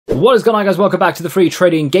What is going on, guys? Welcome back to the free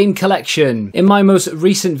trading game collection. In my most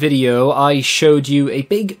recent video, I showed you a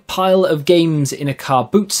big pile of games in a car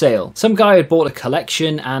boot sale. Some guy had bought a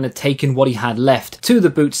collection and had taken what he had left to the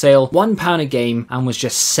boot sale, £1 a game, and was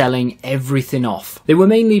just selling everything off. They were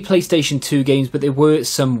mainly PlayStation 2 games, but there were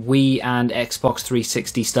some Wii and Xbox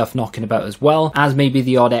 360 stuff knocking about as well, as maybe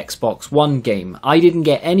the odd Xbox One game. I didn't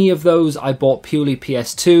get any of those. I bought purely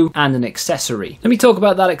PS2 and an accessory. Let me talk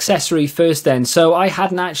about that accessory first then. So I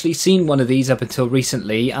hadn't actually seen one of these up until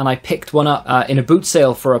recently, and I picked one up in a boot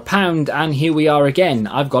sale for £1, and here we are again.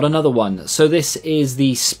 I've got another one. So this is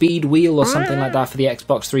the speed wheel or something like that for the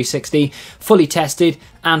Xbox 360, fully tested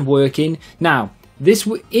and working. Now, this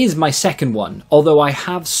is my second one, although I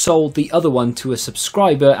have sold the other one to a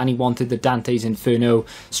subscriber and he wanted the Dante's Inferno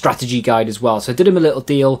strategy guide as well. So I did him a little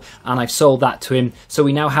deal and I've sold that to him. So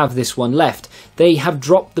we now have this one left. They have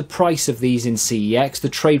dropped the price of these in CEX. The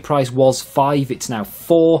trade price was £5, it's now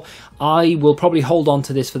 £4. I will probably hold on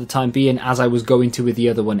to this for the time being, as I was going to with the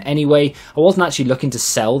other one anyway. I wasn't actually looking to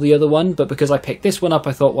sell the other one, but because I picked this one up,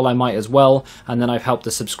 I thought, well, I might as well. And then I've helped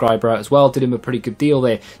the subscriber out as well, did him a pretty good deal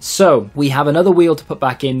there. So we have another wheel to put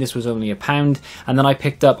back in. This was only £1. And then I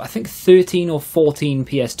picked up, I think, 13 or 14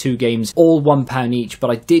 PS2 games, all £1 each, but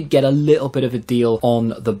I did get a little bit of a deal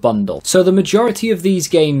on the bundle. So the majority of these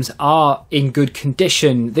games are in good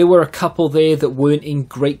condition. There were a couple there that weren't in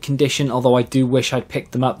great condition, although I do wish I'd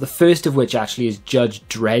picked them up. The first of which actually is Judge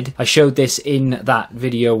Dredd. I showed this in that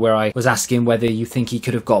video where I was asking whether you think he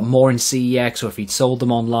could have got more in CEX or if he'd sold them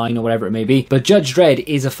online or whatever it may be. But Judge Dredd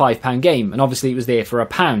is a £5 game, and obviously it was there for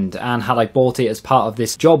 £1, and had I bought it as part of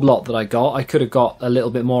this job lot that I got, I could have got a little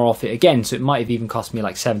bit more off it again, so it might have even cost me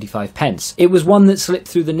like 75 pence. It was one that slipped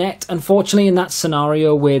through the net, unfortunately, in that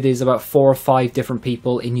scenario where there's about 4 or 5 different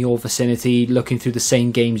people in your vicinity looking through the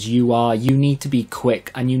same games you are. You need to be quick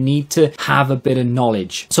and you need to have a bit of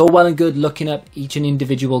knowledge. So well and good looking up each and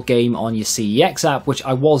individual game on your CEX app, which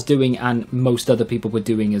I was doing and most other people were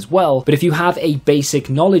doing as well. But if you have a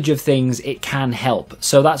basic knowledge of things, it can help.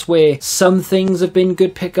 So that's where some things have been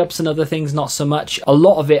good pickups and other things not so much. A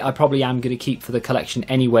lot of it I probably am going to keep for the collection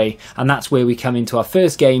anyway, and that's where we come into our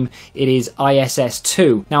first game. It is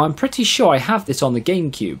ISS2. Now I'm pretty sure I have this on the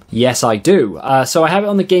GameCube. Yes, I do. So I have it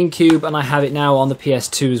on the GameCube and I have it now on the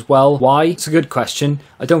PS2 as well. Why? It's a good question.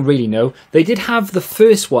 I don't really know. They did have the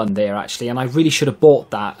first one there actually, and I really should have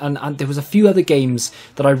bought that. And there was a few other games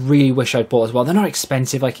that I really wish I'd bought as well. They're not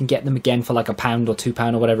expensive. I can get them again for like £1 or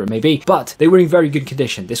 £2 or whatever it may be, but they were in very good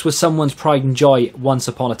condition. This was someone's pride and joy once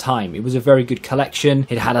upon a time. It was a very good collection.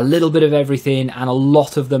 It had a little bit of everything, and a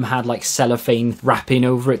lot of them had like cellophane wrapping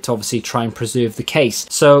over it to obviously try and preserve the case.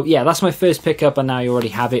 So yeah, that's my first pickup, and now you already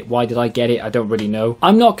have it. Why did I get it? I don't really know.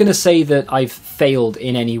 I'm not going to say that I've failed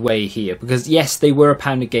in any way here, because yes, they were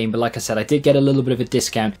 £1 a game, but like I said, I did get a little bit of a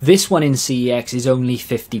discount. This one in CEX is only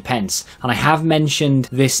 50 pence, and I have mentioned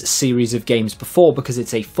this series of games before because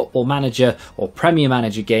it's a Football Manager or Premier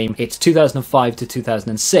Manager game. It's 2005 to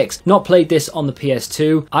 2006. Not played this on the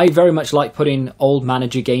PS2. I very much like putting old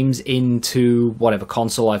manager games into whatever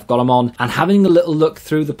console I've got them on and having a little look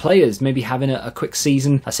through the players, maybe having a quick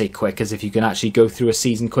season. I say quick as if you can actually go through a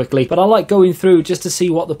season quickly, but I like going through just to see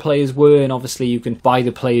what the players were, and obviously you can buy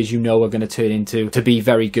the players you know are going to turn into to be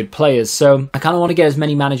very good players. So I kind of want to get as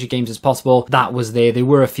many manager games as possible. That was there. There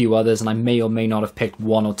were a few others, and I may or may not have picked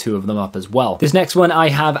 1 or 2 of them up as well. This next one I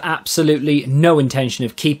have absolutely no intention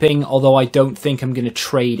of keeping, although I don't think I'm going to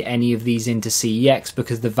trade any of these into CEX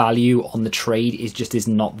because the value on the trade is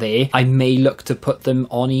not there. I may look to put them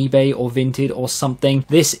on eBay or Vinted or something.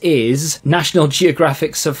 This is National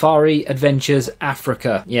Geographic Safari Adventures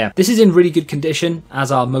Africa. Yeah, this is in really good condition,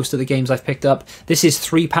 as are most of the games I've picked up. This is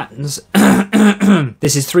 £3.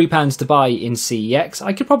 This is £3 to buy in CEX.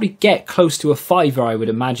 I could probably get close to a £5, I would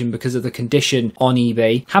imagine, because of the condition on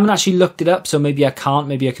eBay. Haven't actually looked it up, so maybe I can't.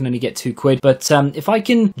 Maybe I can only get £2. But if I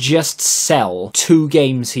can just sell 2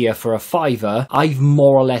 games here for a £5, I've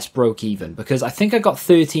more or less broke even, because I think I got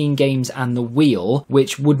 13 games and the wheel,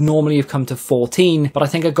 which would normally have come to 14, but I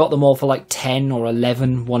think I got them all for like 10 or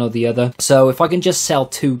 11, one or the other. So if I can just sell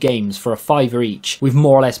 2 games for a £5 each, we've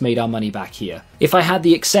more or less made our money back here. If I had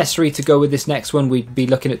the accessory to go with this next one, we'd be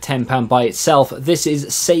looking at £10 by itself. This is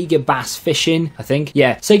Sega Bass Fishing, I think.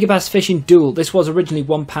 Yeah, Sega Bass Fishing Duel. This was originally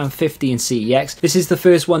 £1.50 in CEX. This is the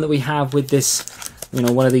first one that we have with this, you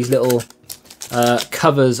know, one of these little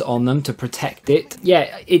covers on them to protect it.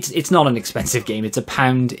 Yeah, it's not an expensive game. It's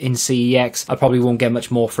 £1 in CEX. I probably won't get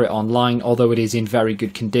much more for it online, although it is in very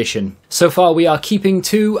good condition. So far we are keeping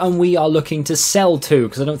 2 and we are looking to sell 2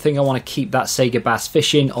 because I don't think I want to keep that Sega Bass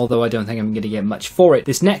Fishing, although I don't think I'm going to get much for it.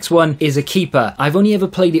 This next one is a keeper. I've only ever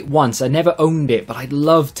played it once. I never owned it, but I'd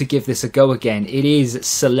love to give this a go again. It is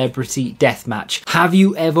Celebrity Deathmatch. Have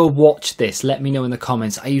you ever watched this? Let me know in the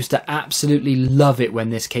comments. I used to absolutely love it when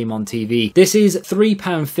this came on TV. This is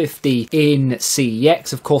 £3.50 in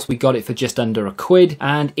CEX. Of course, we got it for just under £1,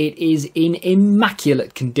 and it is in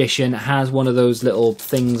immaculate condition. It has one of those little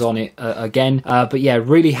things on it again. But yeah,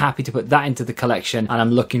 really happy to put that into the collection, and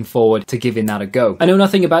I'm looking forward to giving that a go. I know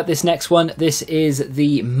nothing about this next one. This is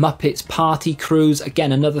the Muppets Party Cruise.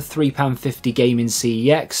 Again, another £3.50 game in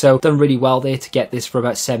CEX. So done really well there to get this for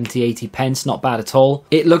about 70-80 pence. Not bad at all.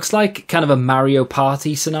 It looks like kind of a Mario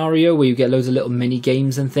Party scenario where you get loads of little mini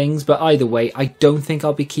games and things, but either way, I don't think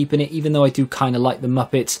I'll be keeping it, even though I do kind of like the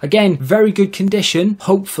Muppets. Again, very good condition.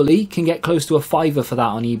 Hopefully can get close to £5 for that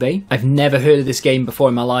on eBay. I've never heard of this game before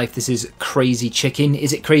in my life. This is Crazy Chicken.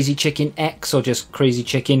 Is it Crazy Chicken X or just Crazy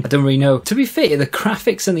Chicken? I don't really know. To be fair, the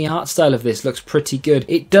graphics and the art style of this looks pretty good.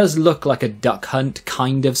 It does look like a Duck Hunt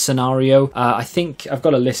kind of scenario. I think I've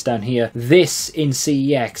got a list down here. This in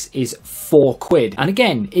CEX is £4, and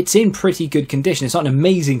again, it's in pretty good condition. It's not an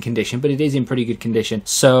amazing condition, but it is in pretty good condition.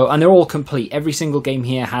 So, and they're all complete. Every single game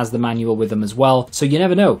here has the manual with them as well, so you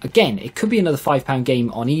never know. Again, it could be another £5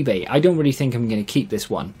 game on eBay. I don't really think I'm going to keep this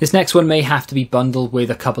one. This next one may have to be bundled with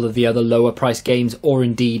a couple of the other lower price games, or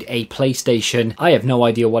indeed a PlayStation. I have no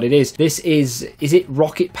idea what it is. This is it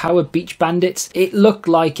Rocket Power Beach Bandits? It looked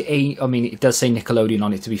like I mean, it does say Nickelodeon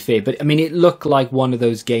on it, to be fair, but I mean, it looked like one of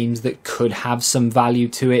those games that could have some value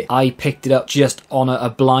to it. I picked it up just on a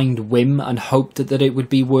blind whim and hoped that it would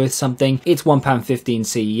be worth something. It's £1.50 in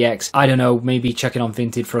CEX. I don't know, maybe check it on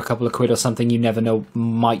Vinted for a couple of quid or something. You never know,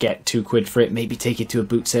 might get £2 for it. Maybe take it to a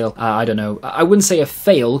boot sale. I don't know. I wouldn't say a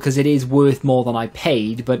fail because it is worth more than I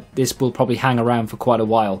paid, but this will probably hang around for quite a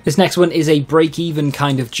while. This next one is a break-even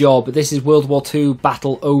kind of job. This is World War II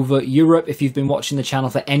Battle Over Europe. If you've been watching the channel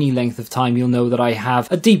for any length of time, you'll know that I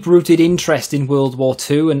have a deep-rooted interest in World War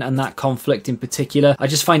II and that conflict in particular. I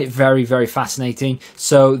just find it very, very fascinating.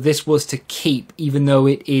 So this was to keep, even though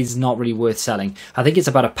it is not really worth selling. I think it's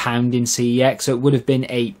about £1 in CEX, so it would have been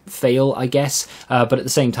a fail, I guess. But at the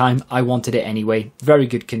same time, I wanted it anyway. Very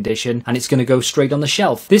good condition, and it's going to go straight on the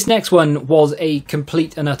shelf. This next one was a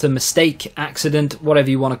complete and utter mistake, accident, whatever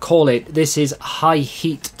you want to call it. This is High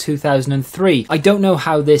Heat 2003. I don't know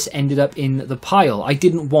how this ended up in the pile. I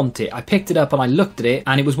didn't want it. I picked it up and I looked at it,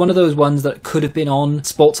 and it was one of those ones that could have been on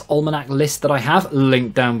Sports Almanac list that I have,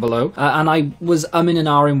 linked down below. And I was umming and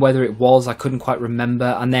ahhing whether it was. I couldn't quite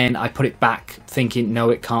remember, and then I put it back thinking, no,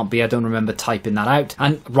 it can't be. I don't remember typing that out,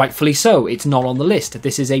 and rightfully so. It's not on the list.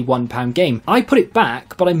 This is a £1 game. I put it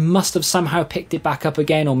back, but I must have somehow picked it back up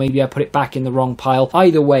again, or maybe I put it back in the wrong pile.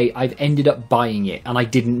 Either way, I've ended up buying it, and I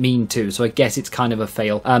didn't mean to, so I guess it's kind of a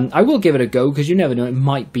fail. I will give it a go, because you never know, it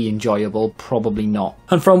might be enjoyable, probably not.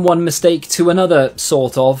 And from one mistake to another,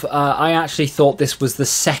 sort of, I actually thought this was the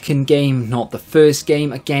second game, not the first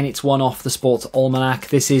game. Again, it's one off the Sports Almanac.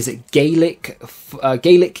 This is Gaelic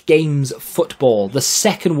Games Football. The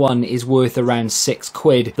second one is worth around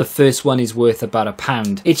 £6. The first one is worth about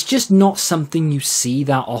 £1. It's just not something you see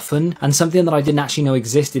that often, and something that I didn't actually know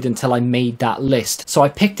existed until I made that list. So I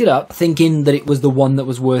picked it up thinking that it was the one that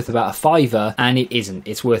was worth about £5, and it isn't.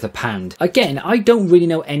 It's worth £1. Again, I don't really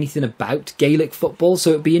know anything about Gaelic football,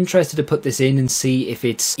 so it'd be interesting to put this in and see if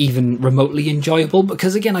it's even remotely enjoyable,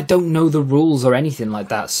 because again, I don't know the rules or anything like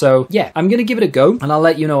that. So yeah, I'm gonna give it a go, and I'll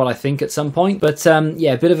let you know what I think at some point. But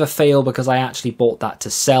yeah, a bit of a fail because I actually bought that to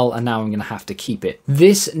sell, and now I'm gonna have to keep it.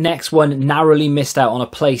 This next one narrowly missed out on a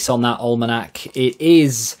place on that almanac. It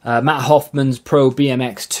is Matt Hoffman's Pro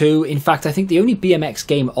BMX 2. In fact, I think the only BMX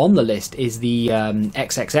game on the list is the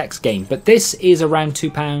XXX game, but this is around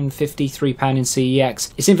 £2.50, £3 in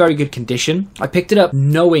CEX. It's in very good condition. I picked it up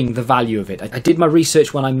knowing the value of it. I did my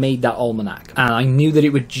research when I made that almanac, and I knew that it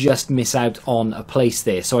would just miss out on a place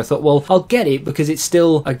there. So I thought, well, I'll get it because it's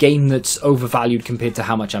still a game that's overvalued compared to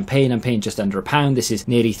how much I'm paying. I'm paying just under £1. This is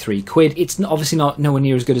nearly £3. It's obviously not nowhere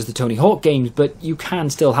near as good as the Tony Hawk games, but you can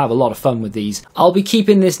still have a lot of fun with these. I'll be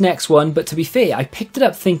keeping this next one, but to be fair, I picked it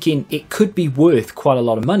up thinking it could be worth quite a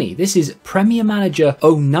lot of money. This is Premier Manager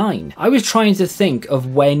 09. I was trying to think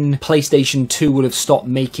of when PlayStation 2 would have stopped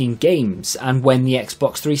making games and when the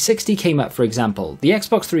Xbox 360 came out, for example. The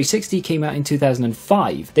Xbox 360 came out in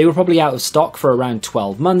 2005. They were probably out of stock for around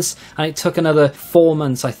 12 months, and it took another 4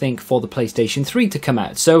 months, I think, for the PlayStation 3 to come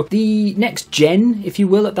out. So the next gen, if you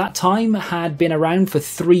will, at that time had been around for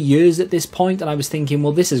 3 years at this point, and I was thinking,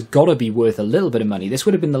 well, this has got to be worth a little bit of money. This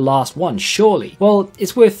would have been the last one, surely. Well,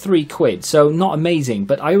 it's worth £3, so not amazing,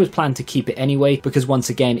 but I always plan to keep it anyway, because once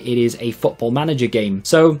again, it is a football manager game.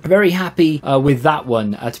 So very happy with that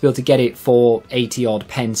one. To be able to get it for 80 odd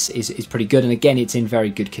pence is pretty good, and again, it's in very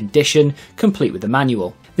good condition, complete with the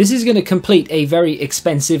manual. This is going to complete a very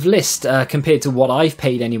expensive list compared to what I've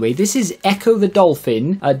paid anyway. This is Echo the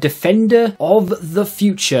Dolphin, Defender of the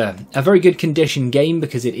Future. A very good condition game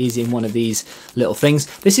because it is in one of these little things.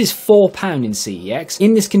 This is £4 in CEX.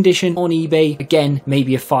 In this condition on eBay, again,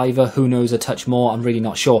 maybe a fiver, who knows, a touch more, I'm really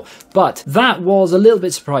not sure. But that was a little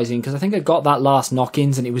bit surprising because I think I got that last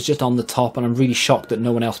knock-ins and it was just on the top, and I'm really shocked that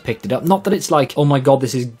no one else picked it up. Not that it's like, oh my god,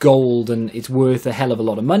 this is gold and it's worth a hell of a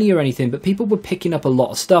lot of money or anything, but people were picking up a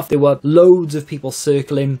lot of stuff. There were loads of people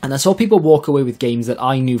circling, and I saw people walk away with games that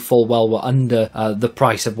I knew full well were under the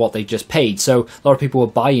price of what they just paid. So a lot of people were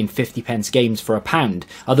buying 50p games for £1.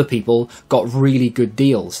 Other people got really good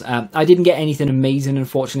deals. I didn't get anything amazing,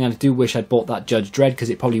 unfortunately, and I do wish I'd bought that Judge Dredd because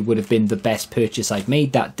it probably would have been the best purchase I'd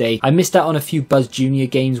made that day. I missed out on a few Buzz Junior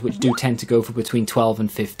games, which do tend to go for between 12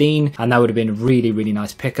 and 15, and that would have been a really, really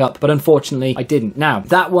nice pickup, but unfortunately I didn't. Now,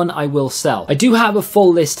 that one I will sell. I do have a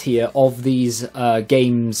full list here of these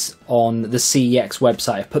games on the CEX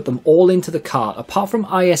website. I've put them all into the cart, apart from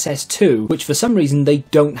ISS2, which for some reason they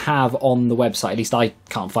don't have on the website. At least I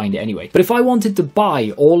can't find it anyway. But if I wanted to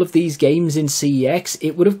buy all of these games in CEX,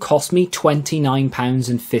 it would have cost me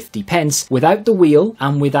 £29.50 without the wheel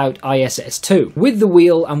and without ISS2. With the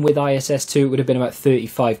wheel and with ISS2, it would have been about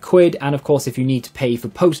 £35, and of course, if you need to pay for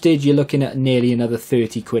postage, you're looking at nearly another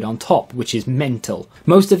 £30 on top, which is mental.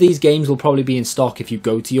 Most of these games will probably be in stock if you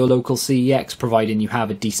go to your local CEX, providing you have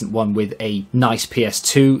a decent one with a nice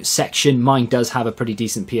PS2 section. Mine does have a pretty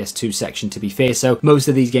decent PS2 section, to be fair, so most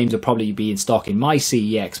of these games will probably be in stock in my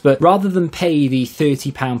CEX, but rather than pay the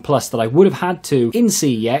 £30 plus that I would have had to in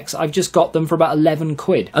CEX, I've just got them for about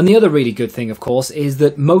 £11. And the other really good thing, of course, is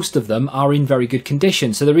that most of them are in very good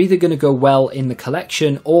condition, so they're either going to go well in the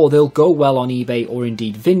collection or they'll go well on eBay or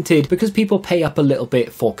indeed Vinted, because people pay up a little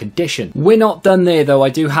bit for condition. We're not done there though. I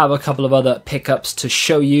do have a couple of other pickups to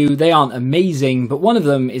show you. They aren't amazing, but one of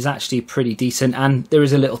them is actually pretty decent, and there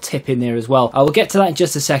is a little tip in there as well. I will get to that in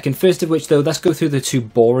just a second. First of which though, let's go through the two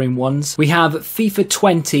boring ones. We have FIFA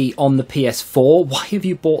 20 on the PS4. Why have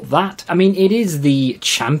you bought that? I mean, it is the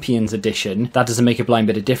Champions Edition. That doesn't make a blind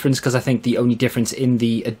bit of difference, because I think the only difference in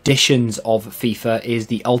the editions of FIFA is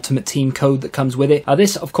the Ultimate Team code that comes with it.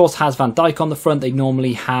 This of course has Van Dijk on the front. They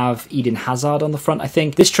normally have Eden Hazard on the front, I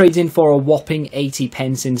think. This trades in for a whopping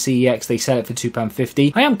 80p in CEX. They sell it for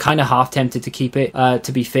 £2.50. I am kind of half tempted to keep it,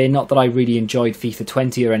 to be fair. Not that I really enjoyed FIFA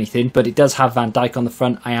 20 or anything, but it does have Van Dijk on the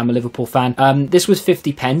front. I am a Liverpool fan. This was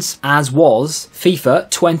 50p, as was FIFA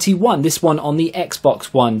 21. This one on the Xbox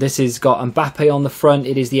One. This has got Mbappe on the front.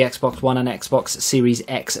 It is the Xbox One and Xbox Series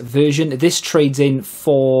X version. This trades in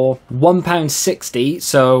for £1.60,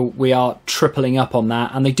 so we are tripling up on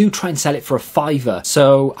that, and they do try and sell it for a fiver,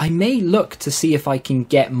 so I may look to see if I can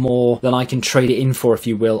get more than I can trade it in for, if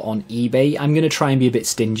you will, on eBay. I'm going to try and be a bit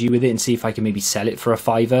stingy with it and see if I can maybe sell it for a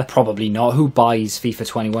fiver. Probably not. Who buys FIFA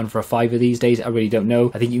 21 for a fiver these days? I really don't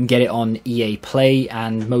know. I think you can get it on EA Play,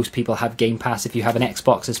 and most people have Game Pass if you have an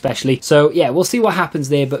Xbox especially. So yeah, we'll see what happens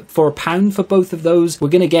there, but for £1 for both of those, we're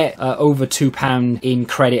going to get over £2 in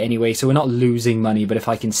credit anyway, so we're not losing money. But if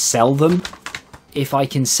I can sell them,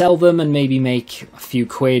 and maybe make a few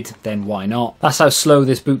quid, then why not? That's how slow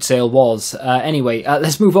this boot sale was. Anyway,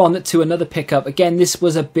 let's move on to another pickup. Again, this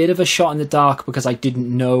was a bit of a shot in the dark because I didn't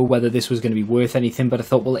know whether this was going to be worth anything, but I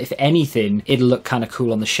thought, well, if anything, it'll look kind of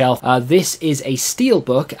cool on the shelf. This is a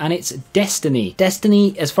steelbook, and it's Destiny.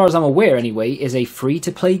 Destiny, as far as I'm aware anyway, is a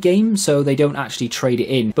free-to-play game, so they don't actually trade it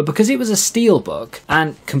in. But because it was a steelbook,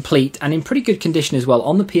 and complete, and in pretty good condition as well,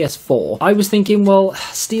 on the PS4, I was thinking, well,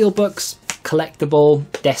 steelbooks, collectible,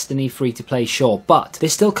 Destiny free to play, sure, but they're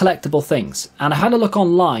still collectible things. And I had a look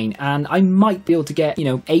online, and I might be able to get, you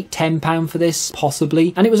know, £8–10 for this,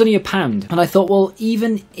 possibly, and it was only £1. And I thought, well,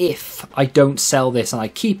 even if I don't sell this and I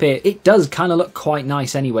keep it, it does kind of look quite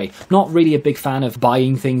nice anyway. Not really a big fan of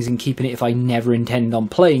buying things and keeping it if I never intend on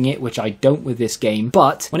playing it, which I don't with this game,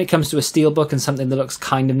 but when it comes to a steelbook and something that looks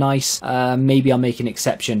kind of nice, maybe I'll make an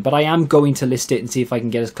exception. But I am going to list it and see if I can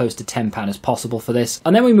get as close to £10 as possible for this.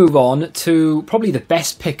 And then we move on to probably the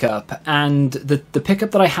best pickup, and the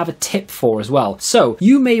pickup that I have a tip for as well. So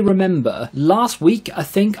you may remember last week, I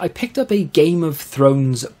think I picked up a Game of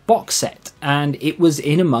Thrones box set. and it was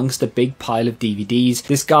in amongst a big pile of DVDs.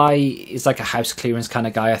 This guy is like a house clearance kind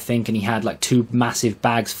of guy, I think, and he had like 2 massive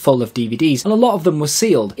bags full of DVDs, and a lot of them were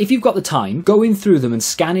sealed. If you've got the time, going through them and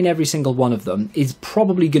scanning every single one of them is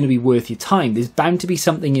probably going to be worth your time. There's bound to be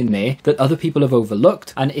something in there that other people have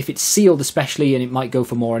overlooked, and if it's sealed especially, and it might go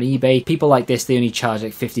for more on eBay, people like this, they only charge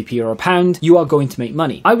like 50p or a pound, you are going to make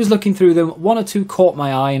money. I was looking through them, 1 or 2 caught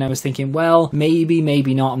my eye, and I was thinking, well, maybe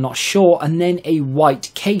not, I'm not sure, and then a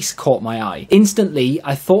white case caught my eye. Instantly,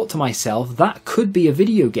 I thought to myself, that could be a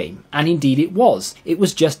video game, and indeed it was. It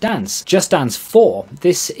was Just Dance. Just Dance 4.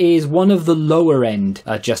 This is one of the lower end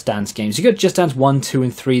Just Dance games. You got Just Dance 1, 2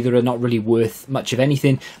 and 3 that are not really worth much of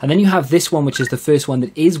anything, and then you have this one, which is the first one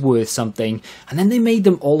that is worth something, and then they made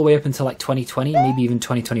them all the way up until like 2020, maybe even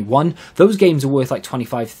 2021. Those games are worth like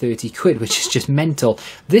 25-30 quid, which is just mental.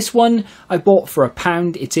 This one I bought for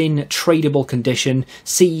 £1. It's in tradable condition.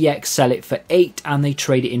 CEX sell it for 8 and they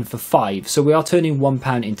trade it in for 5. So we are turning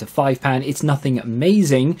 £1 into £5. It's nothing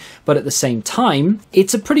amazing, but at the same time,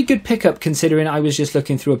 it's a pretty good pickup considering I was just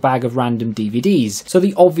looking through a bag of random DVDs. So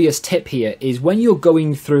the obvious tip here is when you're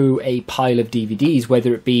going through a pile of DVDs,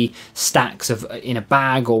 whether it be stacks of in a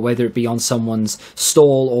bag or whether it be on someone's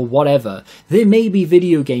stall or whatever, there may be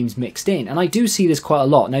video games mixed in, and I do see this quite a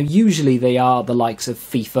lot. Now usually they are the likes of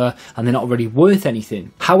FIFA and they're not really worth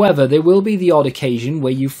anything. However, there will be the odd occasion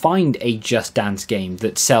where you find a Just Dance game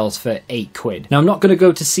that sells for 8 quid. Now I'm not going to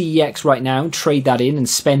go to CEX right now, trade that in and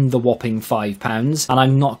spend the whopping £5, and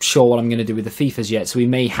I'm not sure what I'm going to do with the FIFAs yet, so we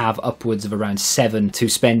may have upwards of around 7 to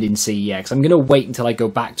spend in CEX. I'm going to wait until I go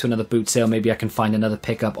back to another boot sale, maybe I can find another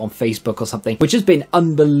pickup on Facebook or something, which has been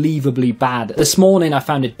unbelievably bad. This morning I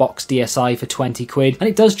found it box DSi for 20 quid, and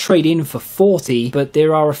it does trade in for 40, but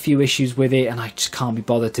there are a few issues with it, and I just can't be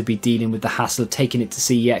bothered to be dealing with the hassle of taking it to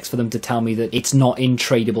CEX for them to tell me that it's not in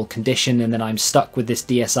tradable condition, and then I'm stuck with this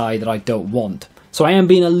DSi that I don't want. So I am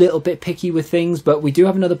being a little bit picky with things, but we do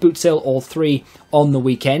have another boot sale, all 3, on the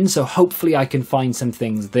weekend, so hopefully I can find some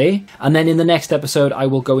things there. And then in the next episode, I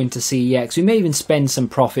will go into CEX. We may even spend some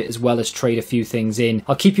profit as well as trade a few things in.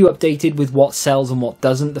 I'll keep you updated with what sells and what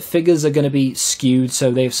doesn't. The figures are going to be skewed,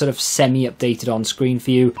 so they've sort of semi-updated on screen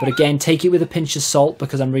for you. But again, take it with a pinch of salt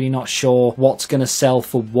because I'm really not sure what's going to sell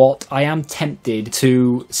for what. I am tempted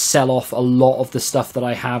to sell off a lot of the stuff that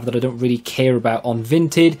I have that I don't really care about on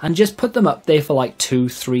Vinted and just put them up there for like £2,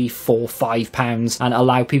 £3, £4, £5 and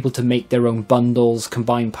allow people to make their own bundles,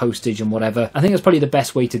 combine postage and whatever. I think that's probably the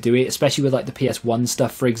best way to do it, especially with like the PS1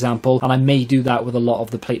 stuff, for example, and I may do that with a lot of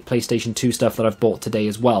the PlayStation 2 stuff that I've bought today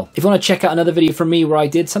as well. If you want to check out another video from me where I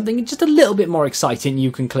did something just a little bit more exciting, you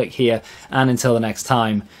can click here, and until the next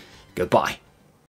time, goodbye.